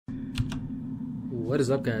What is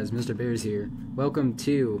up, guys? Mr.Berrys here. Welcome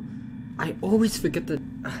to... I always forget the...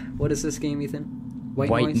 what is this game, Ethan?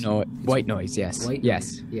 White noise, yes.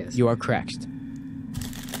 Yes. You are correct.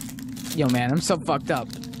 Yo, man, I'm so fucked up.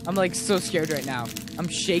 I'm like so scared right now. I'm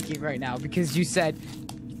shaking right now because you said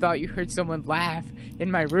you thought you heard someone laugh in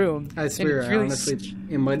my room. I swear, really honestly,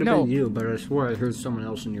 it might have been you, but I swear I heard someone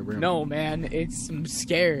else in your room. No, man, I'm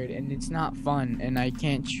scared and it's not fun and I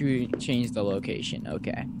can't change the location,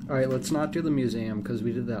 okay? Alright, let's not do the museum because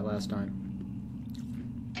we did that last time.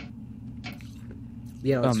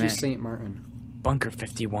 Yeah, let's do St. Martin. Bunker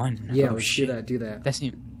 51. Yeah, let's do that.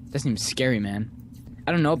 That seems scary, man.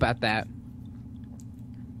 I don't know about that.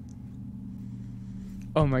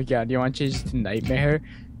 Oh my god, you want to change to nightmare?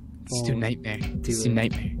 Let's do nightmare. Let's do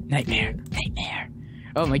nightmare. Nightmare.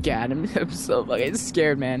 Oh my god, I'm so fucking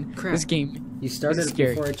scared, man. Crap. This game. You started it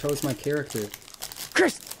before I chose my character.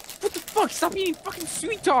 Chris, what the fuck? Stop eating fucking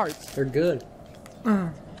sweet tarts. They're good.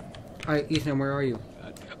 Alright, Ethan, where are you?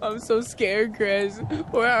 I'm so scared, Chris.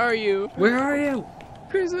 Where are you? Where are you?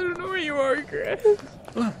 Chris, I don't know where you are, Chris.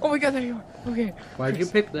 Oh my god, there you are. Okay. Why'd you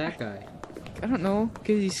pick that guy? I don't know,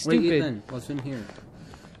 because he's stupid. Wait, Ethan, what's in here?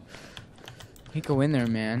 Can't go in there,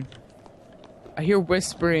 man. I hear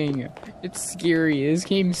whispering. It's scary. This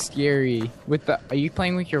game's scary. Are you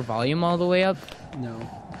playing with your volume all the way up? No.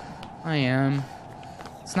 I am.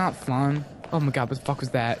 It's not fun. Oh my god, what the fuck was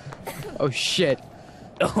that? Oh shit.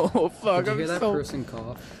 Oh fuck, Did you hear that person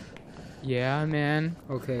cough? Yeah, man.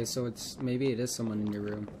 Okay, so maybe it is someone in your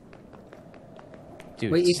room.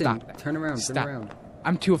 Dude, wait, Ethan, stop. turn around, Stop. turn around.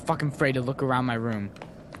 I'm too fucking afraid to look around my room.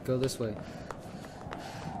 Go this way.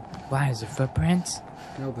 Why, is there footprints?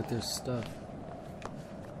 No, but there's stuff.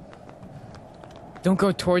 Don't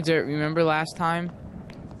go towards it, remember last time?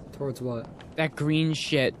 Towards what? That green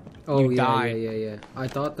shit. Oh, you died. yeah. I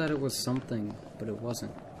thought that it was something, but it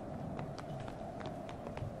wasn't.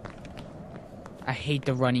 I hate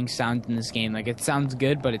the running sound in this game. Like, it sounds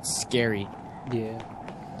good, but it's scary. Yeah.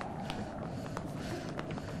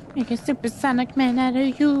 Make a supersonic man out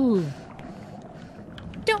of you.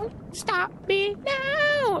 Don't stop me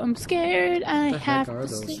now. I'm scared. I have to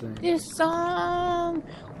sing this song.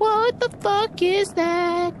 What the fuck is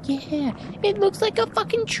that? Yeah, it looks like a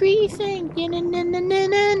fucking tree thing. Guardians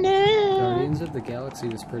of the Galaxy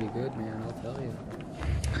was pretty good, man. I'll tell you.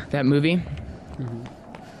 That movie?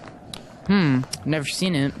 Never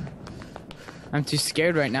seen it. I'm too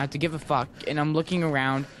scared right now to give a fuck, and I'm looking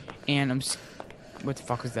around, and what the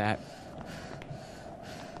fuck was that?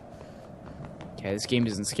 Okay, this game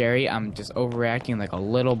isn't scary. I'm just overreacting like a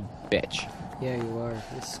little bitch. Yeah, you are.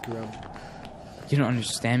 You scrub. You don't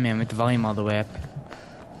understand, man. With the volume all the way up.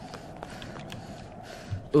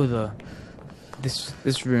 Ooh,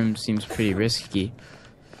 this room seems pretty risky.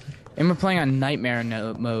 And we're playing on nightmare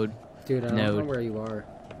mode. Dude, I don't know where you are.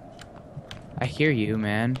 I hear you,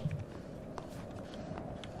 man.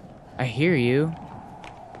 I hear you.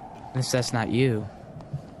 Unless that's not you.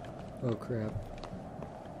 Oh crap.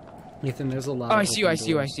 Ethan, there's a lot of I see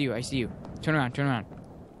you. Turn around.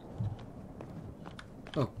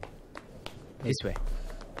 Oh. This way.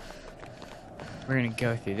 We're gonna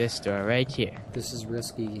go through this door right here. This is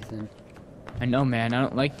risky, Ethan. I know, man. I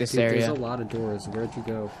don't like this area. There's a lot of doors. Where'd you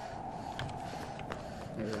go?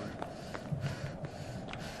 There you are.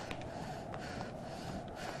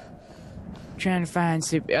 Trying to find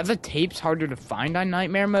are the tapes harder to find on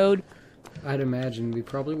nightmare mode? I'd imagine. We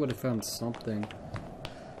probably would have found something.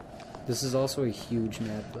 This is also a huge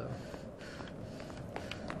map, though.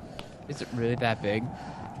 Is it really that big?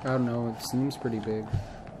 I don't know. It seems pretty big.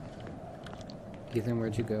 Ethan,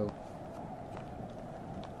 where'd you go?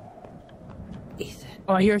 Ethan.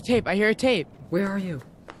 Oh, I hear a tape. Where are you?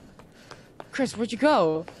 Chris, where'd you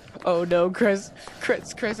go? Oh no, Chris,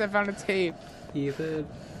 I found a tape. Ethan.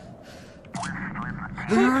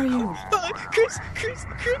 Where are you? Chris,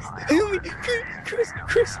 help me.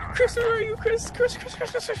 Chris, where are you? Chris.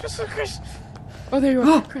 Oh, there you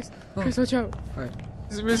are. Chris, watch out. Alright.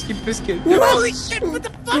 This is a risky biscuit. Holy shit, what the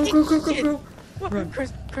fuck? Go. Run.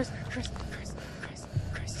 Chris,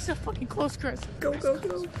 he's so fucking close, Chris. Go.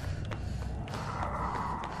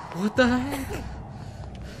 What the heck?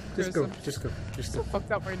 Just go. I'm so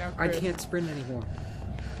fucked up right now, Chris. I can't sprint anymore.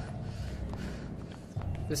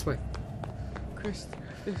 This way. Chris,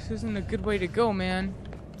 this isn't a good way to go, man.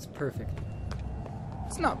 It's perfect.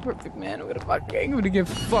 It's not perfect, man. I'm gonna get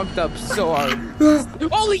fucked up so hard.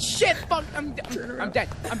 Holy shit! Fuck! I'm dead,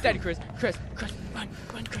 Chris. Run, Chris.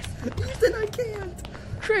 Ethan, I can't.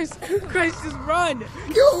 Chris, just run.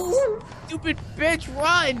 Yo! Stupid bitch,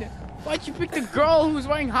 run! Why'd you pick the girl who's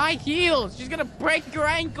wearing high heels? She's gonna break your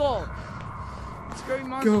ankle. scary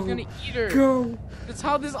monster's gonna eat her. Go! That's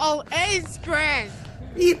how this all ends, Chris!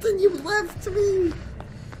 Ethan, you left me!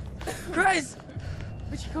 Chris!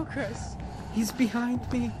 Where'd you go, Chris? He's behind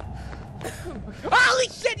me. Holy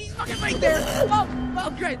shit, he's fucking right there!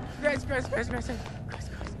 Oh, Chris!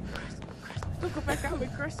 Don't go back that way,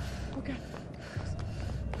 Chris. Okay.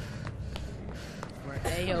 We're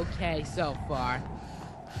A-okay so far.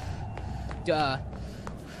 Duh.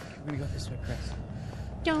 I'm gonna go this way, Chris.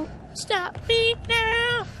 Don't stop me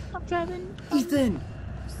now! I'm driving. Ethan!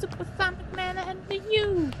 Supersonic man ahead of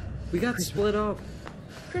you! We got split up.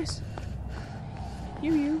 Chris.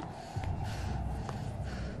 You.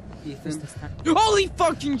 Ethan. Holy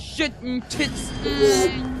fucking shit and tits!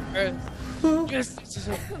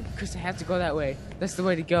 Chris, I have to go that way. That's the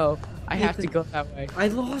way to go. I have to go that way. I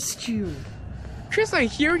lost you. Chris, I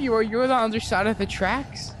hear you. Are you on the other side of the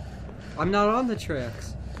tracks? I'm not on the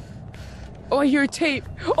tracks. Oh, I hear a tape.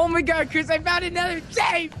 Oh my god, Chris, I found another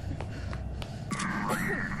tape!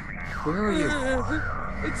 Where are you?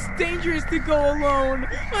 It's dangerous to go alone.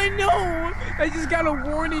 I know. I just got a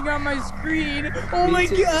warning on my screen. Oh my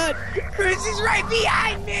god. Chris is right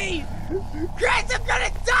behind me. Chris, I'm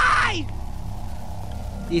gonna die.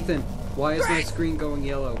 Ethan, why is my screen going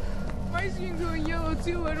yellow? My screen's going yellow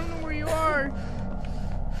too. I don't know where you are.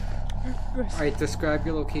 Alright, describe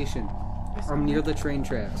your location. I'm near the train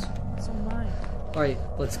tracks. It's on mine. Alright,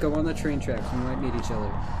 let's go on the train tracks. We might meet each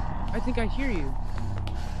other. I think I hear you.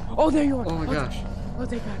 Oh, there you are. Oh my gosh. Oh,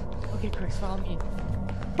 thank God. Okay, Chris, follow me.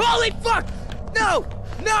 Holy fuck! No!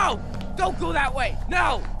 No! Don't go that way!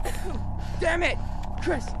 No! Damn it!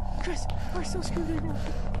 Chris, we're so screwed right now.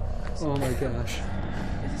 Oh my gosh.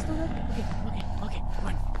 Is it still there? Okay.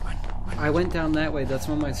 Run. I went down that way. That's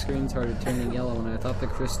when my screen started turning yellow and I thought the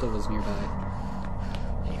crystal was nearby.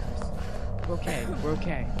 Hey, Chris. We're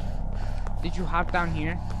okay. Did you hop down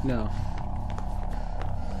here? No.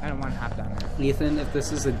 I don't want to hop down there. Ethan, if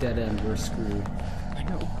this is a dead end, we're screwed. I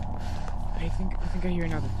know. I think I hear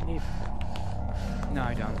another tape. No,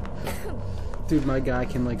 I don't. Dude, my guy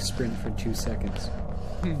can like sprint for 2 seconds.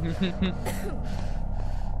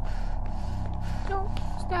 Don't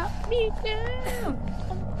stop me now.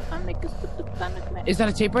 I'll make a supersonic man. Is that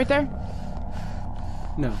a tape right there?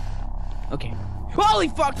 No. Okay. Holy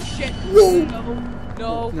fuck shit!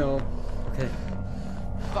 No. No. Okay.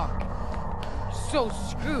 Fuck. So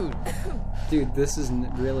screwed. Dude, this is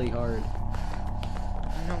really hard.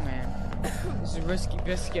 I know, man. This is risky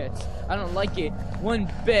biscuits. I don't like it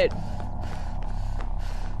one bit.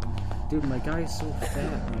 Dude, my guy is so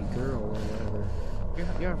fat, my girl or whatever.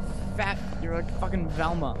 You're fat. You're like fucking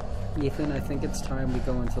Velma. Ethan, I think it's time we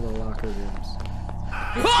go into the locker rooms.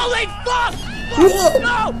 Holy fuck!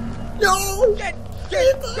 No! No!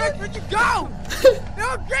 Chris, where'd you go?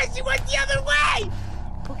 No, Chris, you went the other way!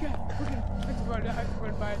 Okay. I have to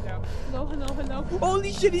run by it now. Hello.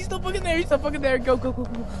 Holy shit, he's still fucking there. Go.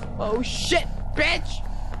 Oh shit, bitch!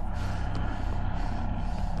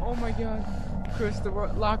 Oh my god. Chris, the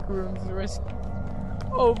locker room's risky.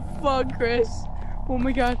 Oh fuck, Chris. Oh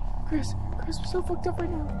my god. Chris, we're so fucked up right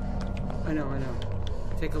now. I know.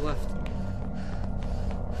 Take a left.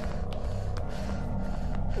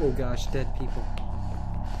 Oh gosh, dead people.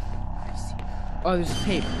 Oh, there's a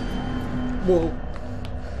tape. Whoa.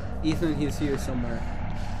 Ethan, he's here somewhere.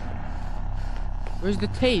 Where's the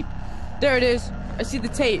tape? There it is. I see the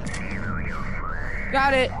tape.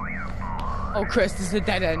 Got it. Oh, Chris, this is a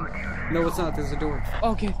dead end. No, it's not. There's a door.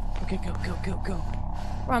 Okay, go.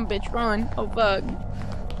 Run, bitch, run. Oh, fuck.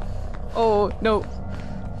 Oh, no.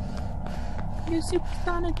 You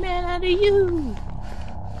supersonic man out of you.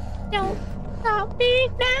 Don't stop me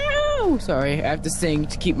now. Sorry, I have to sing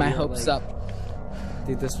to keep my hopes up.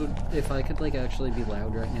 Dude, this would, if I could like actually be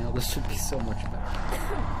loud right now, this should be so much better.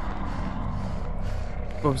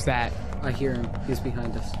 What was that? I hear him. He's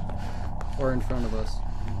behind us. Or in front of us.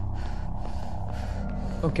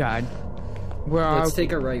 Oh god. Where are Let's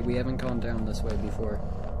take a right. We haven't gone down this way before.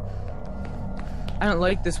 I don't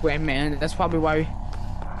like this way, man. That's probably why.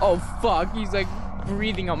 Oh fuck, he's like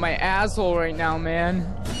breathing up my asshole right now, man.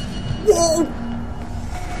 Whoa!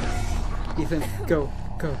 Ethan, go.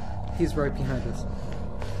 He's right behind us.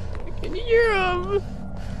 I can hear him,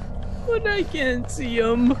 but I can't see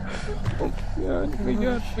him. Oh my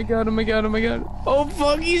god. Oh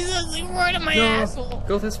fuck, he's like right on my asshole.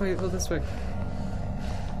 Go this way. Oh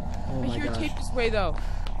I my hear gosh. tape this way though.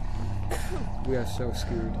 We are so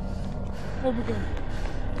screwed. Oh my god.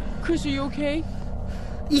 Chris, are you okay?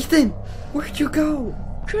 Ethan, where'd you go?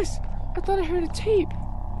 Chris, I thought I heard a tape.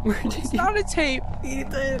 It's not a tape.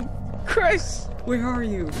 Ethan, Chris, where are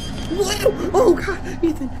you? Whoa! Oh god,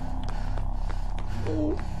 Ethan.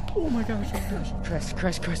 Oh, Oh my gosh, oh my gosh.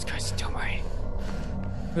 Chris, don't worry.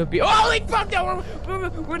 We'll be. Holy fuck, no,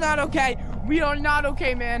 we're not okay. We are not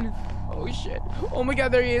okay, man. Oh shit. Oh my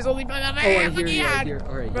god, there he is. Holy fuck. Oh, I hear you.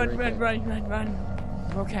 Alright, Run.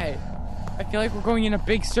 Okay. I feel like we're going in a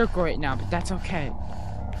big circle right now, but that's okay.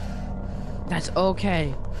 That's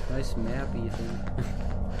okay. Nice map, Ethan.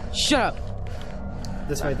 Shut up.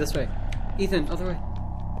 This way. Ethan, other way.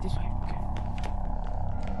 This way, okay.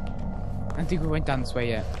 I don't think we went down this way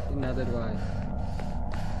yet. Neither do I.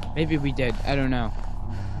 Maybe we did. I don't know.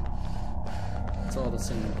 It's all the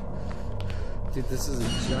same. Dude, this is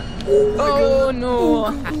a giant. Oh no!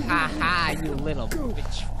 Ha ha ha! You little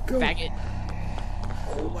bitch, faggot!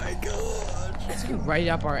 Oh my god! Let's get right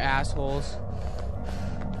up our assholes.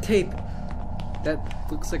 Tape. That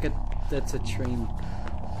looks like that's a train.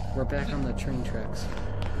 We're back on the train tracks.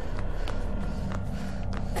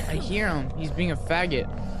 I hear him. He's being a faggot.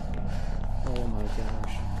 Oh my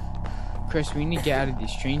gosh. Chris, we need to get out of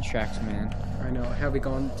these train tracks, man. I know. Have we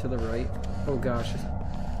gone to the right? Oh gosh.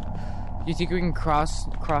 Do you think we can cross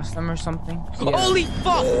them or something? Yeah. Holy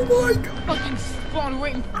fuck! Oh my god! Fucking spawn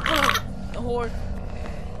right in front of the whore.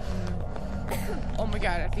 Oh my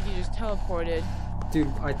god, I think he just teleported. Dude,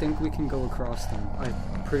 I think we can go across them. I'm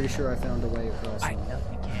pretty sure I found a way across them. I know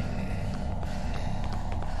we can.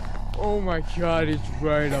 Oh my god, it's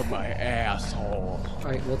right up my asshole.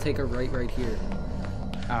 Alright, we'll take a right here.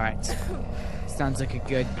 Alright. Sounds like a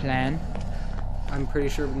good plan. I'm pretty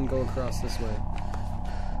sure we can go across this way.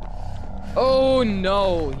 Oh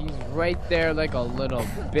no, he's right there like a little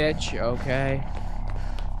bitch, okay?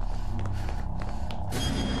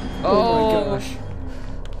 Oh my gosh.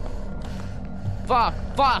 Fuck!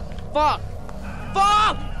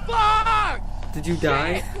 Did you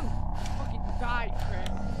die? Fucking died, Chris.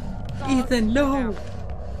 It's all up to Ethan, you no! now.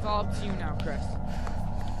 It's all up to you now, Chris.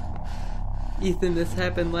 Ethan, this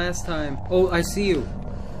happened last time. Oh, I see you.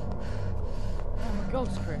 Oh my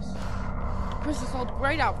ghost, Chris. Chris, it's all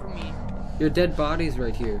bright out for me. Your dead body's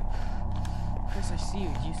right here. Chris, I see you.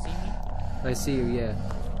 Do you see me? I see you, yeah.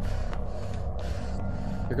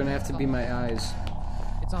 You're gonna have to be my eyes.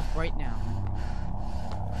 It's all bright now.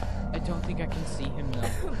 I don't think I can see him though,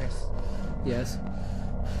 Chris. Yes?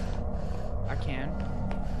 I can.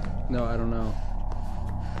 No, I don't know.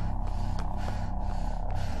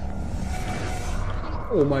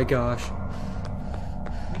 Oh my gosh.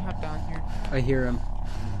 Can we hop down here? I hear him.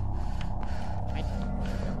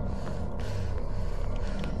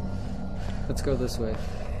 Let's go this way.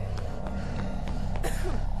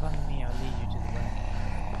 Follow me, I'll lead you to the right.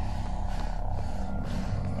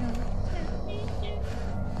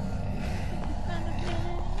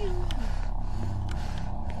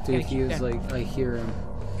 Dude, he was like, I hear him.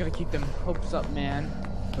 Gotta keep them hopes up, man.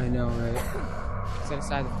 I know, right? Set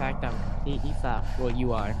aside the fact that I'm completely fucked. Well,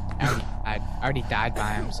 you are. I already died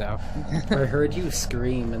by him, so. I heard you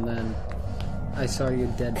scream, and then I saw your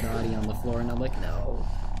dead body on the floor, and I'm like, no.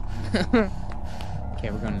 Okay,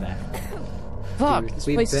 we're going to that. Fuck! Dude, This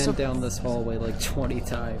we've place been is so down this hallway like 20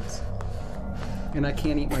 times. And I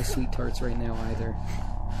can't eat my sweet tarts right now either.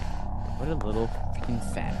 What a little freaking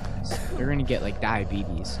fat ass. You're gonna get like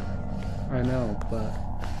diabetes. I know, but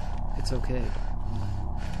it's okay.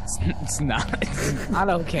 It's not. It's not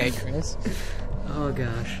okay, Chris. Oh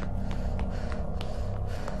gosh.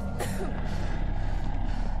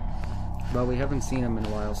 Well, we haven't seen him in a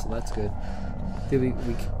while, so that's good. Dude,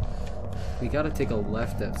 we gotta take a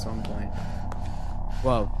left at some point.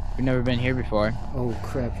 Whoa, we've never been here before. Oh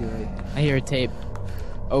crap, you're right. I hear a tape.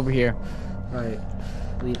 Over here. Alright,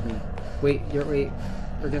 lead me. Wait, we're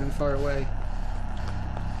getting far away.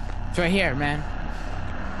 It's right here, man.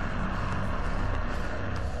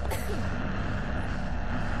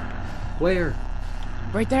 Where?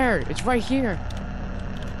 Right there. It's right here.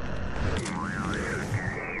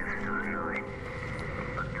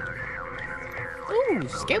 Ooh,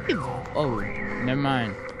 scary vault. Oh, never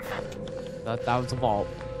mind. Thought that was a vault.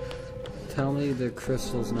 Tell me the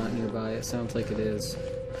crystal's not nearby. It sounds like it is.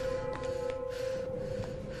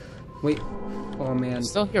 Wait. Oh man. I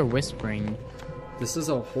still hear whispering. This is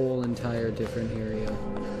a whole entire different area.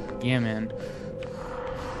 Yeah, man.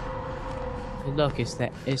 Look, it's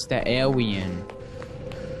the alien.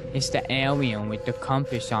 It's the alien with the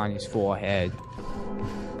compass on his forehead.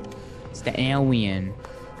 It's the alien.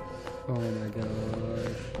 Oh my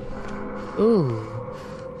gosh. Ooh.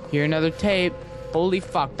 Hear another tape. Holy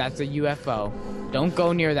fuck, that's a UFO. Don't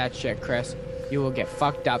go near that shit, Chris. You will get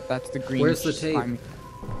fucked up. That's the green. Where's the tape? Slimy.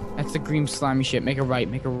 That's the green slimy shit. Make a right.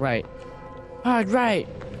 Make a right. Hard right.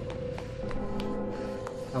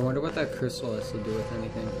 I wonder what that crystal has to do with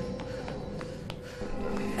anything.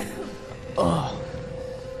 Oh.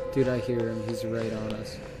 Dude, I hear him. He's right on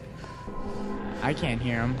us. I can't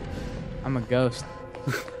hear him. I'm a ghost.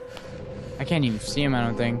 I can't even see him, I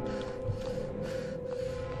don't think.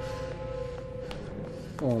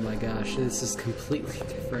 Oh my gosh, this is completely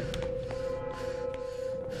different.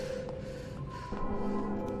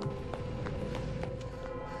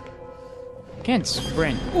 Can't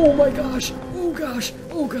sprint. Oh my gosh! Oh gosh!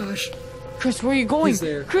 Oh gosh! Chris, where are you going? He's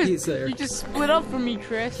there. Chris, He's there. you just split up from me,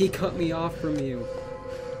 Chris. He cut me off from you.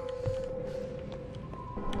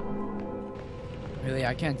 Really,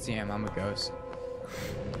 I can't see him. I'm a ghost.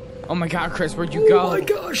 Oh my god, Chris, where'd you go? Oh my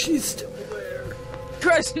gosh, he's still there.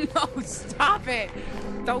 Chris, no, stop it.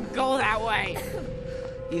 Don't go that way.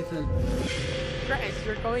 Ethan. Chris,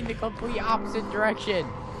 you're going the complete opposite direction.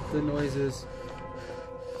 The noises.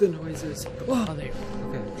 The noises. Oh, Oh, there.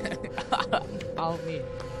 okay. Follow me.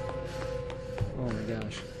 Oh my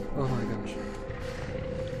gosh. Oh my gosh.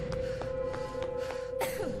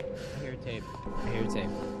 I hear tape. I hear tape.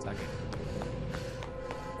 Suck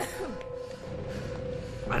it.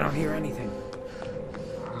 I don't hear anything.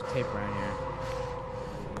 There's tape around here.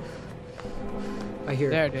 I hear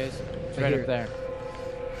There it. it is. It's I right hear up it. there.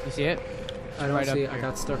 You see it? I don't right up see it. I here.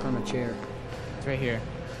 got stuck on a chair. It's right here.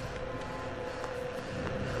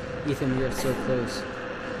 Ethan, you're so close.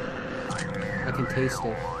 I can taste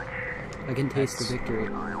it. I can taste the victory.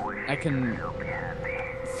 I can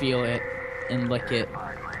feel it and lick it.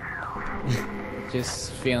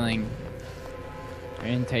 Just feeling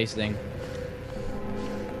and tasting.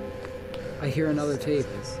 I hear another tape.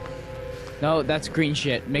 No, that's green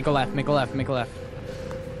shit. Make a left, make a left, make a left.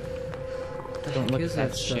 What the Don't heck look is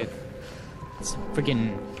at that stuff? shit. It's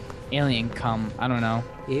freaking alien cum. I don't know.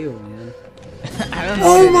 Ew, man. I don't know.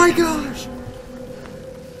 Oh my gosh!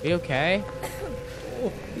 Are you okay?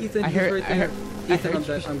 Oh, Ethan, I he's heard- right I there. heard- I Ethan,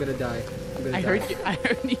 heard I'm gonna die. I'm gonna I die.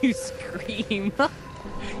 heard you scream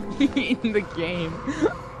in the game.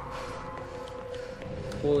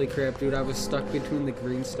 Holy crap, dude! I was stuck between the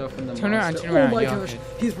green stuff and the Turn around, monster. turn around, Oh my yeah, gosh, okay.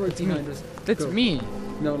 he's right behind us. That's Go. me.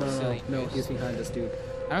 No, no, no, Silly no, goose. he's behind us, dude.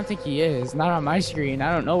 I don't think he is. Not on my screen.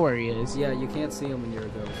 I don't know where he is. Yeah, you can't see him when you're a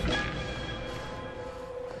ghost.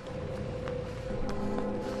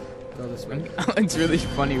 Go this way. It's really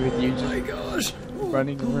funny with you Oh my just gosh!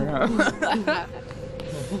 running around.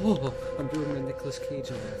 Oh, I'm doing the Nicolas Cage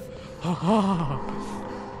laugh.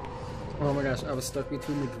 Oh my gosh, I was stuck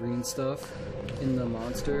between the green stuff and the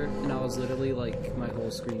monster, and I was literally like, my whole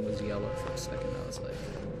screen was yellow for a second. I was like,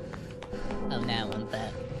 Oh, now I'm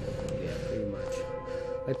back. yeah, pretty much.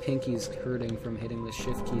 My pinky's hurting from hitting the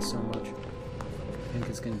shift key so much. I think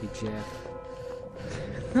it's gonna be jacked.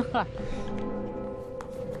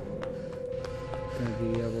 Gonna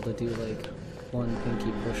be able to do like 1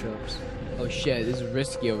 pinky push-ups. Oh shit, this is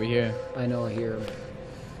risky over here. I know, I hear him.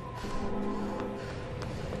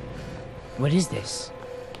 What is this?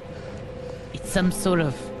 It's some sort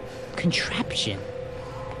of contraption.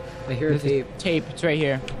 I hear a tape. Tape, it's right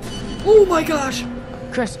here. Oh my gosh!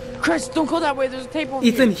 Chris, don't go that way. There's a tape over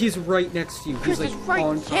Ethan, here. he's right next to you. Chris He's is like right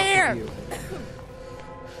on top here. of you.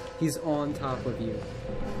 He's on top of you.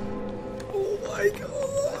 Oh my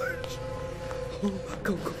gosh! Oh,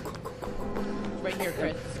 go, go, go, go, go, go. Right here,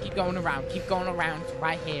 Chris. Keep going around. Keep going around. It's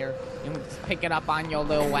right here. And we'll just pick it up on your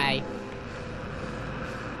little way.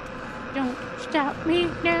 Don't stop me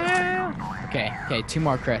now. Okay, 2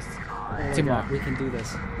 more, Chris. Oh my 2 more. God, we can do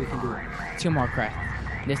this. We can do it. 2 more, Chris.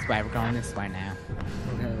 This way. We're going this way now.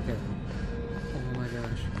 Okay, okay. Oh my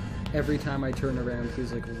gosh. Every time I turn around,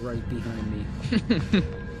 he's like right behind me.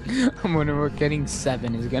 I wonder what getting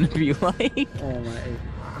 7 is gonna be like. Oh my.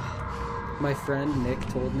 My friend Nick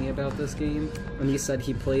told me about this game, and he said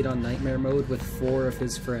he played on Nightmare Mode with 4 of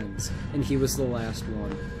his friends, and he was the last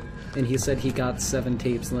one. And he said he got 7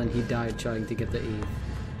 tapes, and then he died trying to get the 8th.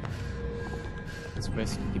 It's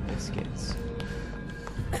risky biscuits.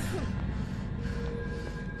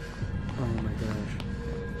 Oh my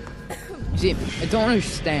gosh. See, I don't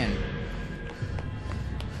understand.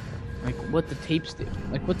 Like, what the tapes do.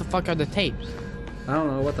 Like, what the fuck are the tapes? I don't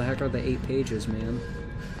know, what the heck are the 8 pages, man?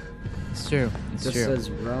 It's true. It's Just true. says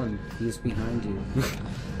run. He's behind you.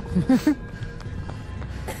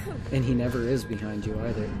 And he never is behind you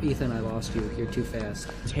either. Ethan, I lost you. You're too fast.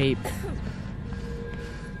 Tape.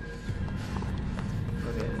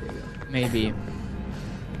 Okay, there you go. Maybe.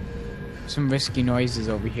 Some risky noises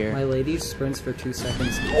over here. My lady sprints for 2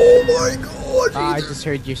 seconds. Oh my god! I just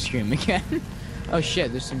heard you scream again. Oh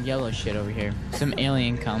shit, there's some yellow shit over here. Some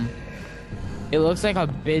alien cum. It looks like a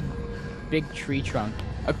big tree trunk.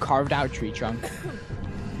 A carved out tree trunk.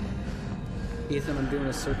 Ethan, I'm doing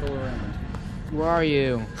a circle around. Where are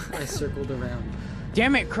you? I circled around.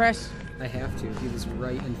 Damn it, Chris. I have to. He was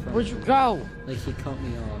right in front Where'd of you me. go? Like, he cut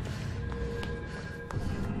me off.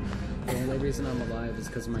 The only reason I'm alive is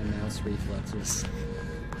because of my mouse reflexes.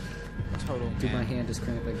 Total. Dude, my hand is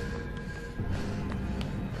cramping.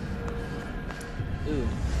 Ooh.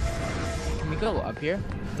 Can we go up here?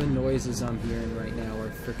 The noises I'm hearing right now are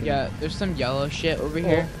freaking... Yeah, there's some yellow shit over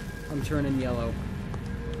here. I'm turning yellow.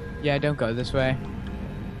 Yeah, don't go this way.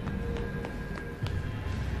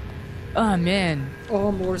 Oh, man.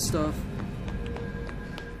 Oh, more stuff.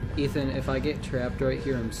 Ethan, if I get trapped right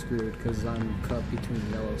here, I'm screwed, because I'm cut between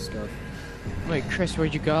yellow stuff. Wait, Chris,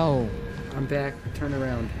 where'd you go? I'm back. Turn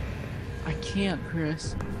around. I can't,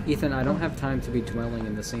 Chris. Ethan, I don't have time to be dwelling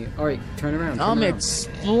in the same... Alright, turn around. I'm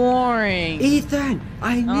exploring. Ethan,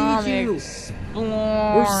 I need you.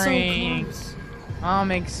 Exploring. We're so close.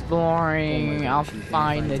 I'm exploring. Oh I'll gosh, Ethan,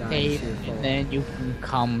 find if I the die, tape, it's your fault. and then you can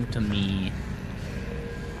come to me.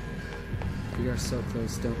 We are so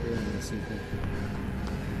close. Don't ruin this, Ethan.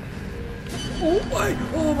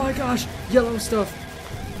 Oh my gosh! Yellow stuff.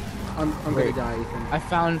 I'm gonna die, Ethan. I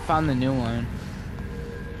found the new one.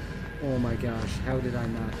 Oh my gosh! How did I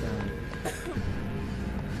not die?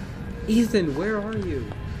 Ethan, where are you?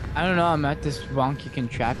 I don't know. I'm at this wonky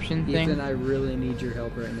contraption thing. Ethan, I really need your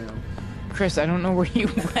help right now. Chris, I don't know where you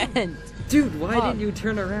went. Dude, why didn't you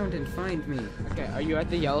turn around and find me? Okay, are you at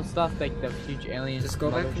the yellow stuff, like the huge alien? Just go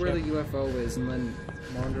back to where the mothership? UFO is and then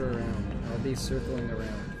wander around. I'll be circling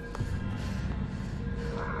around.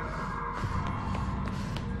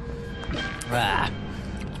 Ah.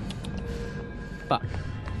 Fuck.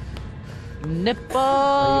 Nipples.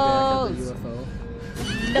 Are you back at the UFO?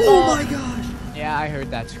 Nipples. Oh my gosh! Yeah, I heard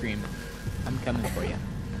that scream. I'm coming for you.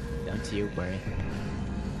 Don't you worry.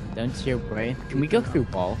 Don't you worry. Can we go through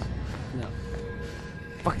walls? No.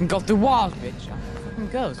 Fucking go through walls, bitch. Fucking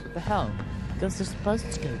ghosts. What the hell? Ghosts are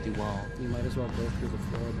supposed to go through walls. You might as well go through the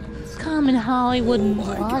floor then. And Come in Hollywood oh and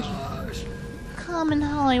my watch. gosh! Come in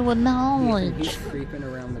Hollywood Ethan, knowledge. he's creeping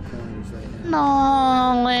around the corners right now.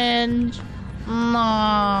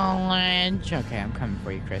 Knowledge. Okay, I'm coming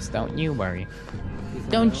for you, Chris. Don't you worry Ethan, I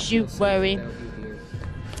Don't you feel safe worry. without you here.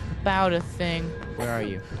 about a thing. Where are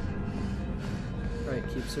you? Alright,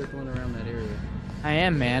 keep circling around that area. I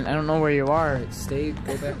am, man. I don't know where you are. Alright,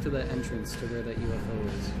 go back to the entrance to where that UFO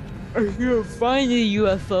is. I can't find a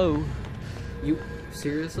UFO. You,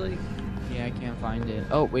 seriously? Yeah, I can't find it.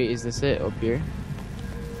 Oh, wait, is this it? Up here?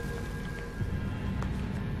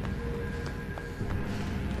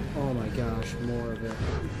 Oh my gosh, more of it.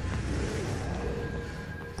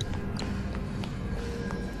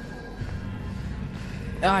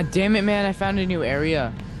 Ah, damn it, man. I found a new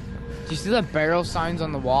area. Do you see the barrel signs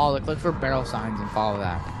on the wall? Like, look for barrel signs and follow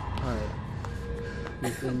that. Alright.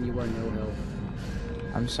 Ethan, you are no help.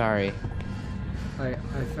 I'm sorry. I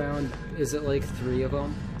found, is it like 3 of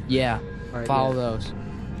them? Yeah, Alright, follow yeah. those.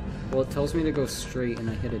 Well, it tells me to go straight and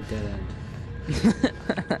I hit a dead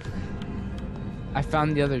end. I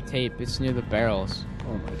found the other tape. It's near the barrels.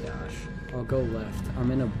 Oh my gosh. I'll go left.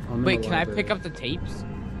 I'm in a Wait, can I library. pick up the tapes?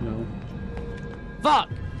 No. Fuck!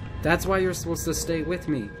 That's why you're supposed to stay with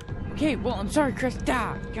me. Okay, well, I'm sorry, Chris.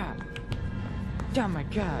 God. Oh my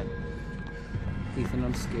god. Ethan,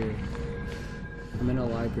 I'm scared. I'm in a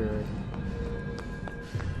library.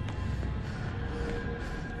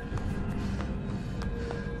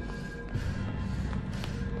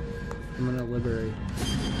 I'm in a library.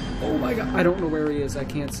 Oh my god, I don't know where he is. I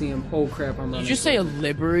can't see him. Oh crap, I'm running. Did you just say a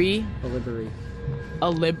library? a library? A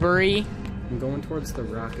library? I'm going towards the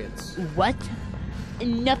rockets. What?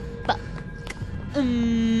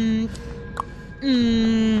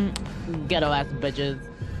 Ghetto ass bitches.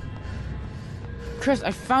 Chris,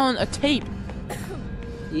 I found a tape.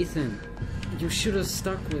 Ethan, you should have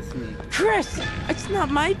stuck with me. Chris, it's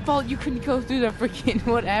not my fault you couldn't go through the freaking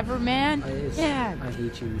whatever, man. Yeah. I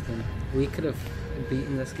hate you, Ethan. We could have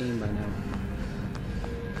beaten this game by now.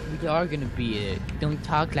 We are gonna beat it. Don't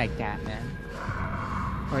talk like that, man.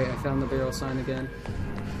 Alright, I found the barrel sign again.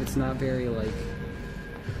 It's not very, like...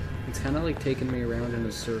 It's kind of like taking me around in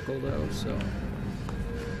a circle, though, so...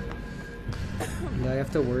 And I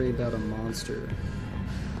have to worry about a monster.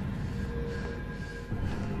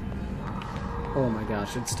 Oh my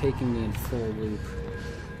gosh, it's taking me in full loop.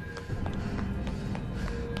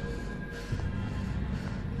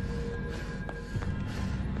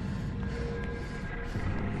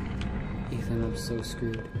 Ethan, I'm so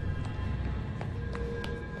screwed.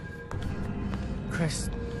 Chris,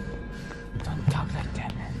 don't talk like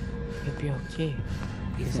that, man. You'll be okay.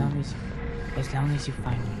 As Ethan, long as you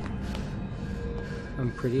find me.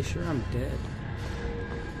 I'm pretty sure I'm dead.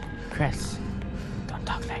 Chris, don't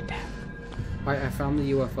talk like that. Alright, I found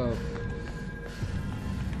the UFO.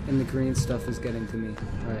 And the green stuff is getting to me.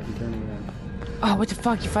 Alright, I'm turning it on. Oh, what the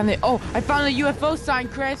fuck? You found the... Oh, I found the UFO sign,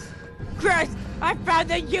 Chris! Chris! I found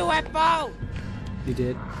the UFO! You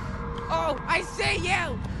did? Oh, I see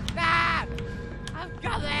you! Ah! I'm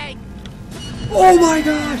coming! Oh my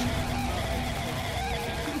gosh!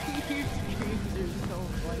 Your screams are so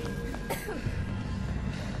funny.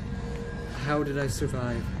 How did I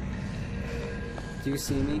survive? Do you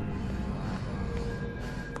see me?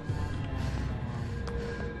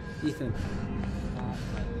 Ethan.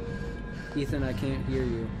 Ethan, I can't hear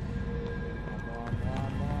you.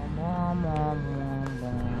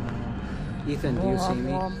 Ethan, do you see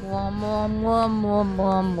me?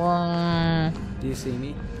 Do you see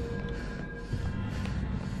me?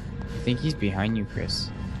 I think he's behind you,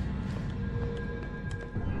 Chris.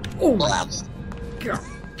 Oh my god.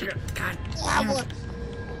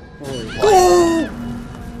 Holy oh!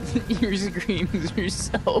 Your screams are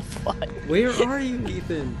so funny. Where are you,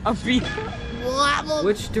 Ethan? I'm behind.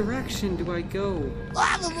 Which direction do I go?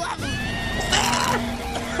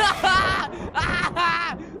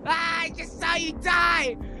 I just saw you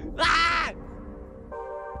die!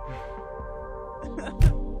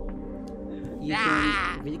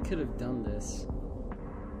 Ethan, we could have done this.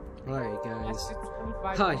 Alright, guys.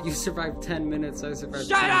 Ha, you survived 10 minutes, I survived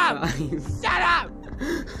 25. Shut up!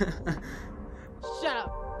 Shut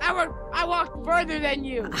up! I walked further than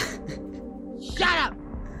you! Shut up!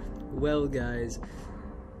 Well, guys,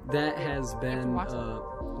 that has been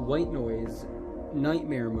White Noise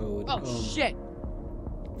Nightmare Mode. Oh, shit!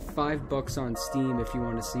 $5 on Steam if you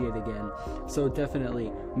want to see it again. So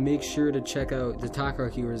definitely make sure to check out the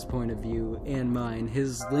Datacohero's point of view and mine.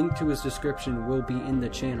 His link to his description will be in the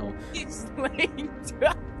channel. It's linked.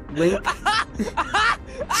 Link.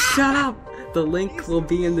 Shut up. The link will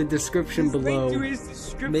be in the description below.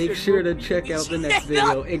 Make sure to check out the next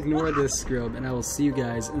video. Ignore this scrub, and I will see you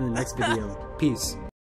guys in the next video. Peace.